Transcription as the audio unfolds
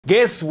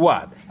Guess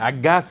what? I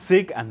got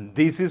sick and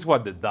this is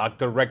what the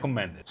doctor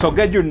recommended. So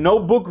get your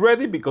notebook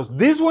ready because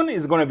this one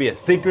is gonna be a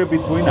secret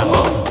between us.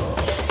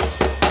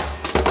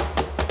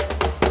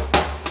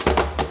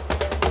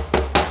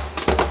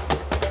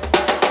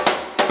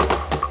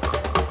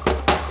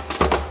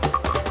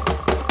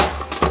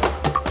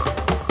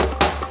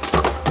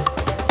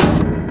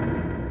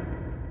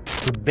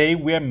 Today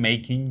we are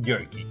making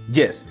jerky.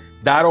 Yes,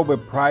 that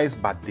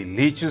overpriced but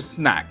delicious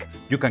snack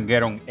you can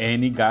get on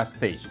any gas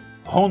station.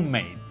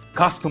 Homemade,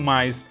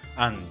 customized,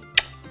 and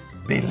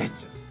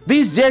delicious.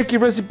 This jerky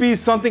recipe is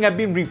something I've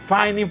been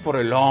refining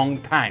for a long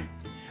time,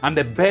 and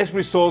the best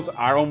results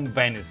are on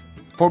venison.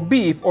 For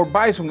beef or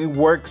bison it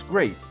works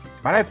great,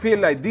 but I feel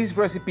like this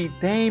recipe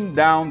tamed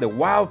down the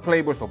wild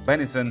flavors of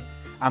venison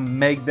and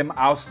make them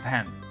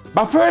outstanding.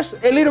 But first,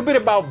 a little bit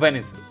about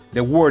venison.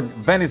 The word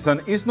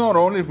venison is not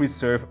only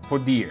reserved for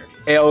deer.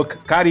 Elk,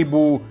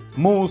 caribou,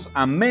 moose,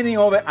 and many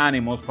other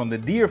animals from the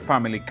deer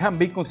family can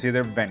be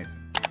considered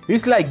venison.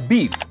 It's like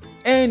beef.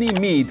 Any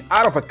meat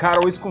out of a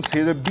cattle is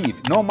considered beef,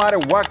 no matter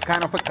what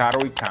kind of a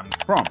cattle it comes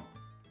from.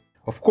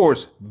 Of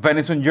course,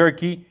 venison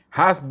jerky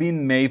has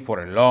been made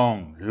for a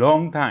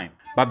long time,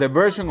 but the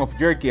version of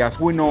jerky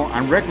as we know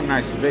and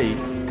recognize today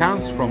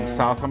comes from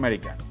South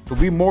America, to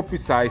be more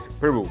precise,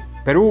 Peru.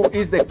 Peru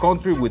is the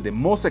country with the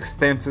most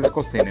extensive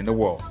cuisine in the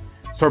world,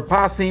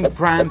 surpassing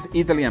France,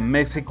 Italy, and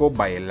Mexico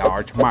by a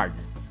large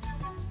margin.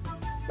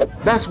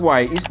 That's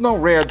why it's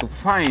not rare to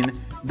find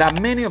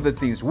that many of the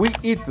things we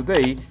eat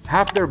today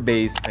have their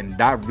base in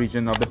that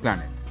region of the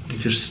planet.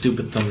 Your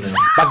stupid thumbnail.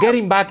 But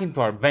getting back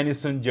into our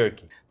venison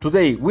jerky,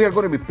 today we are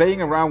going to be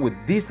playing around with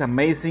this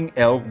amazing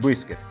elk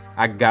brisket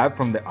I got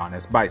from the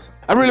Honest Bison.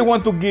 I really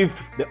want to give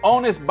the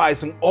Honest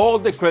Bison all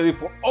the credit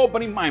for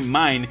opening my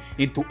mind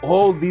into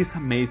all these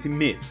amazing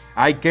meats.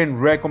 I can't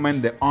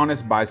recommend the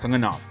Honest Bison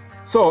enough.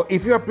 So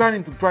if you are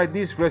planning to try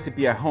this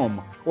recipe at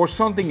home or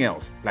something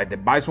else, like the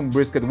bison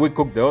brisket we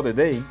cooked the other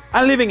day,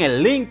 I'm leaving a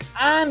link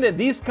and a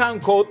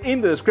discount code in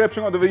the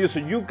description of the video so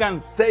you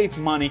can save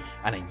money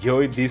and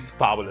enjoy this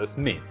fabulous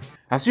meat.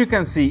 As you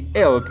can see,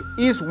 elk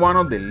is one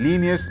of the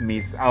leanest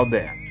meats out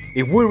there.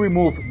 If we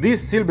remove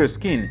this silver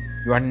skin,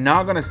 you are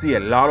not gonna see a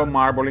lot of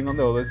marbling on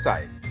the other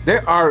side.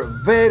 There are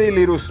very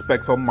little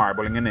specks of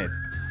marbling in it,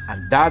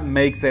 and that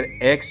makes it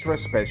extra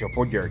special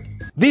for jerky.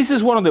 This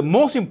is one of the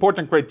most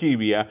important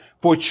criteria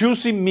for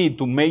choosing meat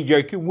to make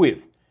jerky with,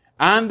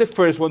 and the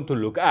first one to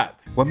look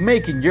at. When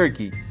making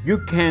jerky, you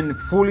can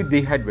fully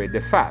dehydrate the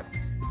fat,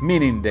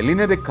 meaning the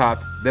leaner the cut,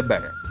 the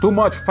better. Too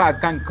much fat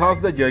can cause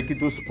the jerky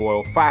to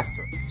spoil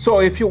faster. So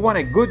if you want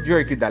a good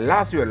jerky that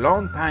lasts you a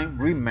long time,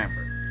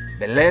 remember,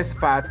 the less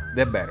fat,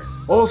 the better.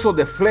 Also,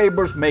 the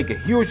flavors make a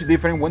huge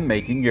difference when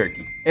making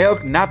jerky.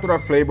 Elk natural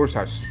flavors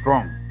are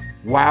strong,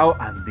 wild,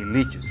 and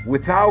delicious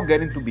without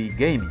getting to be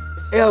gamey.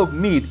 Elk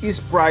meat is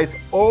prized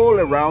all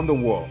around the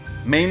world,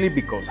 mainly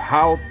because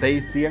how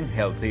tasty and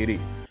healthy it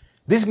is.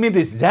 This meat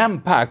is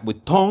jam-packed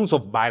with tons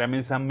of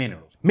vitamins and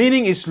minerals,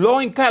 meaning it's low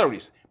in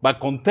calories, but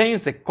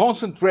contains a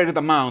concentrated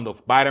amount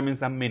of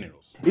vitamins and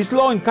minerals. It's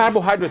low in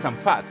carbohydrates and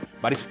fats,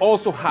 but it's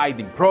also high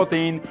in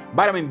protein,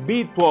 vitamin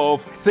B12,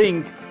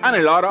 zinc, and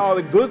a lot of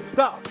other good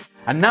stuff.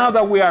 And now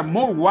that we are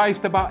more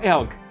wise about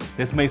elk,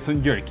 let's make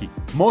some jerky.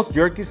 Most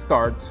jerky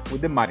starts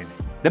with the marinade.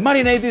 The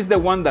marinade is the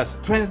one that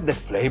strengthens the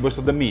flavors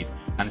of the meat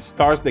and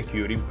starts the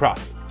curing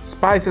process.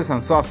 Spices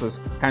and sauces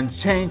can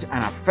change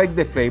and affect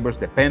the flavors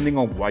depending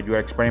on what you are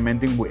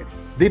experimenting with.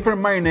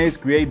 Different marinades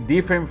create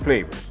different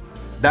flavors.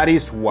 That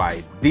is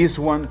why this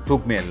one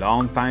took me a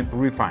long time to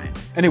refine.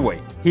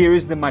 Anyway, here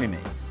is the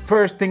marinade.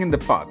 First thing in the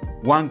pot,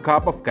 1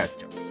 cup of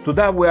ketchup. To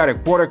that we add a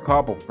 1/4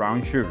 cup of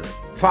brown sugar,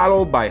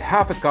 followed by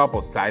 1/2 cup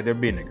of cider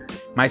vinegar.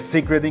 My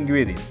secret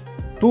ingredient,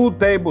 2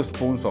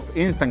 tablespoons of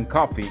instant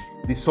coffee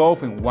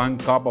dissolved in 1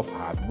 cup of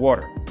hot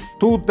water,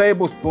 2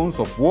 tablespoons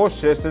of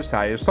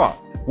Worcestershire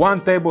sauce, 1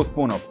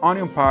 tablespoon of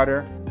onion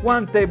powder,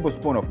 1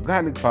 tablespoon of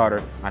garlic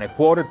powder, and a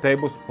 1/4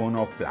 tablespoon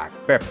of black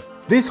pepper.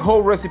 This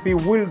whole recipe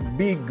will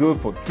be good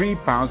for 3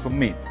 pounds of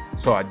meat,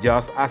 so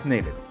adjust as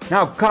needed.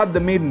 Now cut the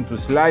meat into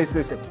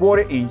slices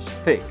 1/4 inch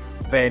thick.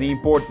 Very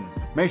important.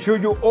 Make sure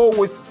you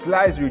always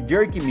slice your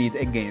jerky meat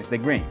against the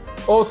grain.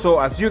 Also,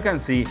 as you can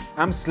see,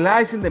 I'm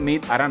slicing the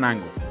meat at an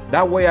angle.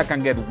 That way I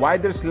can get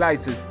wider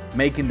slices,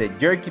 making the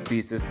jerky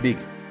pieces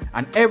bigger.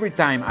 And every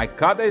time I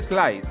cut a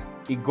slice,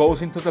 it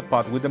goes into the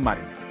pot with the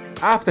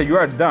marinade. After you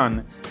are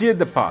done, stir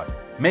the pot,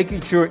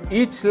 making sure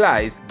each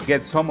slice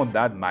gets some of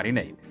that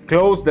marinade.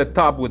 Close the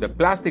top with a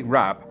plastic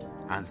wrap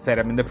and set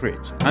them in the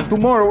fridge. And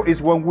tomorrow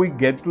is when we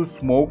get to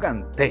smoke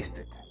and taste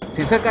it.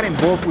 Since I got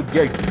involved with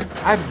jerky,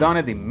 I've done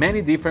it in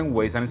many different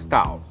ways and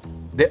styles.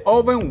 The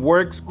oven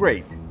works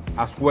great,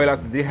 as well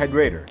as the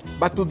dehydrator.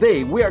 But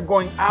today we are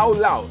going out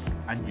loud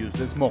and use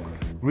the smoker.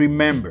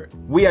 Remember,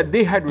 we are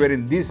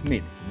dehydrating this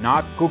meat,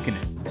 not cooking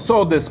it.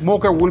 So the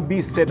smoker will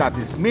be set at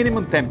its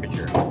minimum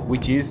temperature,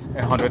 which is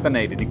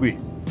 180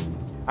 degrees.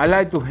 I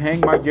like to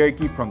hang my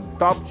jerky from the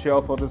top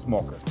shelf of the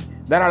smoker.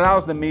 That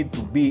allows the meat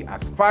to be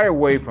as far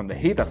away from the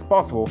heat as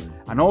possible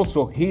and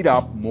also heat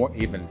up more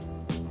evenly.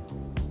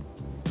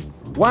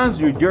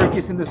 Once your jerky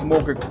is in the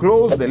smoker,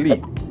 close the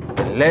lid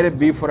and let it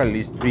be for at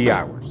least 3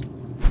 hours.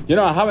 You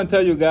know, I haven't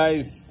told you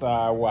guys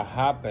what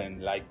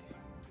happened. Like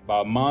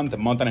about a month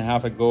and a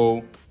half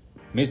ago,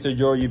 Mr.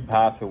 Georgie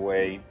passed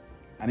away.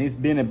 And it's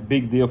been a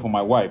big deal for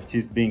my wife.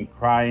 She's been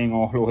crying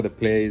all over the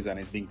place and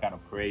it's been kind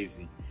of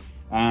crazy.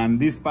 And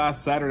this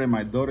past Saturday,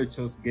 my daughter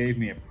just gave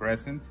me a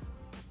present.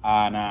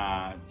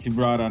 And she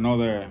brought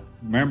another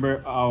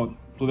member out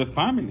to the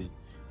family.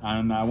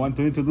 And I want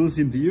to introduce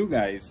him to you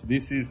guys.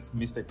 This is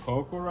Mr.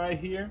 Coco right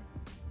here.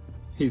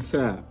 He's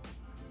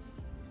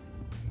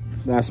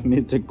that's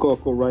Mr.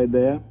 Coco right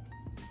there.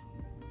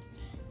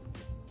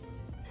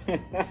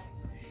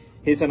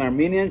 He's an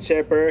Armenian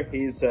Shepherd.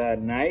 He's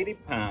 90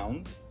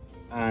 pounds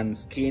and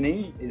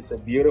skinny. He's a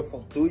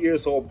beautiful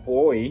 2-year-old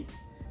boy.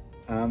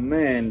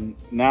 Man,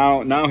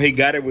 now he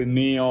got it with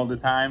me all the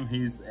time.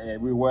 He's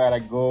everywhere I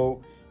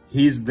go.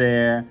 He's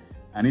there,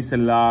 and it's a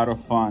lot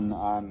of fun.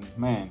 And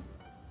man,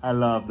 I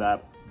love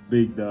that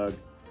big dog.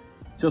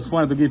 Just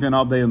wanted to give you an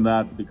update on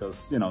that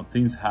because, you know,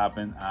 things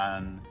happen.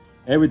 And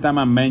every time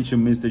I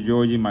mention Mr.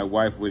 Georgie, my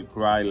wife will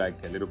cry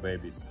like a little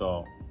baby.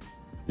 So,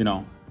 you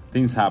know,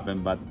 things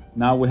happen. But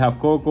now we have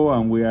Coco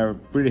and we are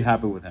pretty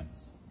happy with him.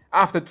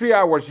 After 3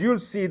 hours, you'll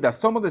see that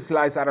some of the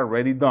slices are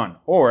already done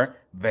or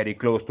very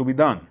close to be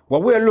done.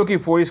 What we are looking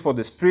for is for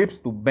the strips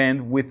to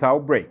bend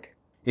without break.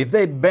 If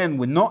they bend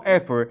with no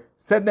effort,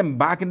 set them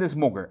back in the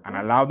smoker and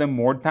allow them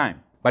more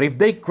time. But if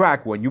they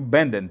crack when you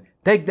bend them,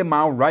 take them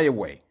out right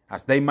away,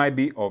 as they might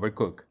be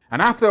overcooked.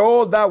 And after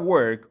all that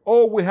work,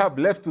 all we have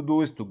left to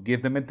do is to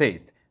give them a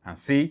taste and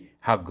see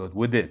how good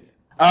we did.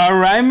 All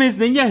right, Miss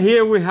Ninja,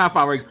 here we have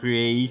our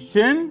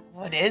creation.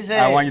 What is it?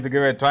 I want you to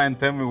give it a try and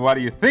tell me what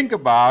do you think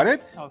about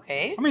it.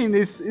 Okay. I mean,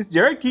 it's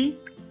jerky.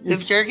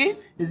 It's jerky?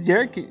 It's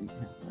jerky.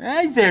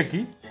 It's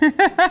jerky.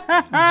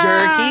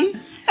 Jerky?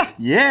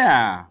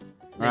 Yeah.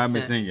 All right,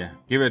 Miss Ninja,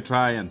 give it a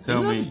try and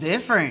tell me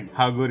different.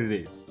 How good it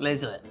is.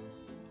 Let's do it.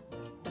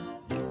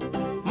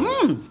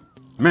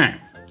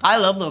 Man. I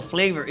love the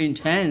flavor,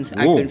 intense. Ooh.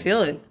 I can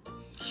feel it.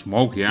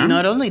 Smoky, huh?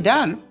 Not only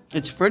that,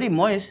 it's pretty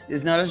moist.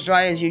 It's not as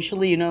dry as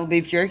usually, you know,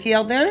 beef jerky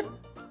out there.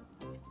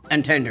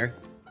 And tender.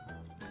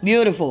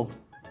 Beautiful.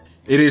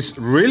 It is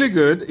really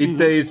good. It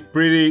tastes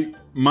pretty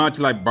much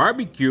like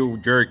barbecue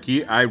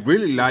jerky. I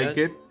really like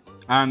it.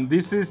 And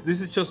this is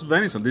just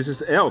venison. This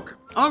is elk.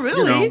 Oh, really?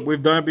 You know,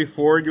 we've done it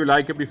before. You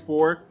like it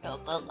before.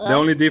 The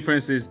only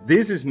difference is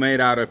this is made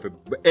out of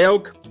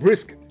elk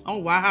brisket. Oh,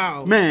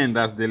 wow. Man,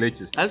 that's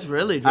delicious. That's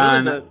really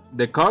good.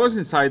 The colors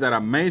inside are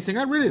amazing.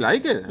 I really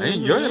like it. I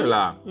enjoy it a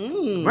lot.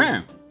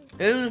 Man.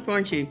 It is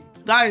crunchy.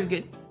 Guys,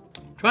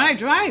 try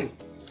it.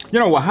 You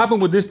know, what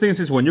happened with these things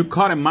is when you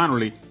cut them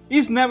manually,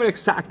 it's never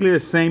exactly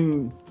the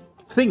same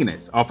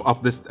thickness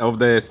of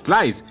the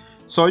slice.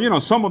 So, you know,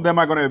 some of them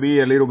are going to be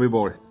a little bit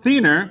more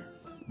thinner,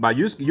 but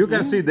you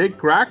can see they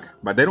crack,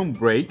 but they don't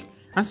break.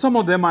 And some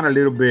of them are a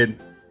little bit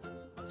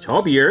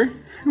chubbier,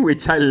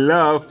 which I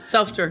love.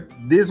 Softer.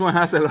 This one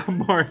has a lot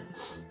more.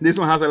 This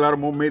one has a lot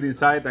more meat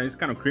inside, and it's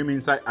kind of creamy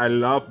inside. I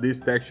love this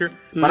texture,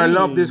 but I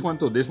love this one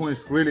too. This one is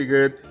really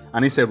good,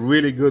 and it's a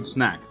really good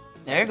snack.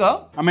 There you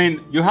go. I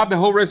mean, you have the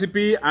whole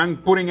recipe. I'm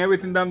putting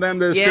everything down there in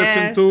the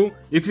description too.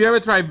 If you ever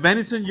try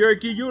venison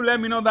jerky, you let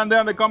me know down there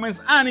in the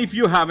comments. And if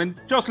you haven't,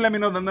 just let me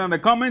know down there in the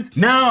comments.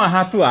 Now I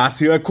have to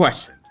ask you a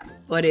question.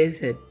 What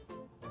is it?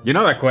 You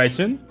know that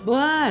question?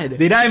 What?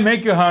 Did I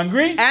make you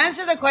hungry?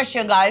 Answer the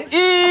question, guys.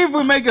 If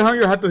we make you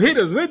hungry, you have to hit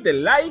us with the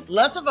like.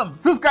 Lots of them.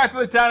 Subscribe to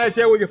the channel,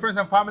 share with your friends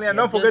and family, and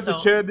don't forget to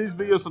share these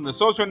videos on the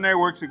social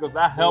networks because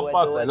that helps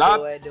us a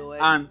lot.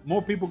 And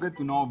more people get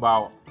to know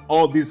about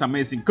all these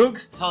amazing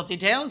cooks. Salty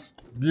Tales.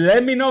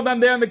 Let me know down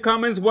there in the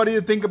comments what do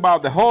you think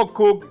about the whole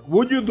cook.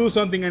 Would you do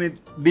something any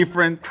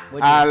different?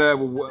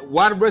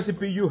 What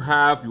recipe you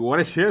have? You want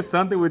to share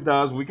something with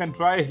us? We can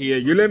try it here.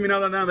 You let me know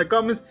down there in the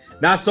comments.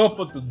 That's all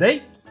for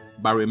today.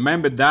 But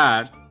remember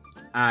that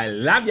I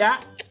love ya.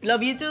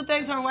 Love you too.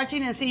 Thanks for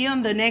watching and see you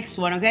on the next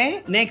one,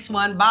 okay? Next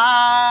one.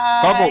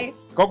 Bye.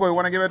 Coco, you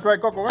want to give it a try,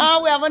 Coco? Right?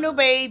 Oh, we have a new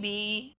baby.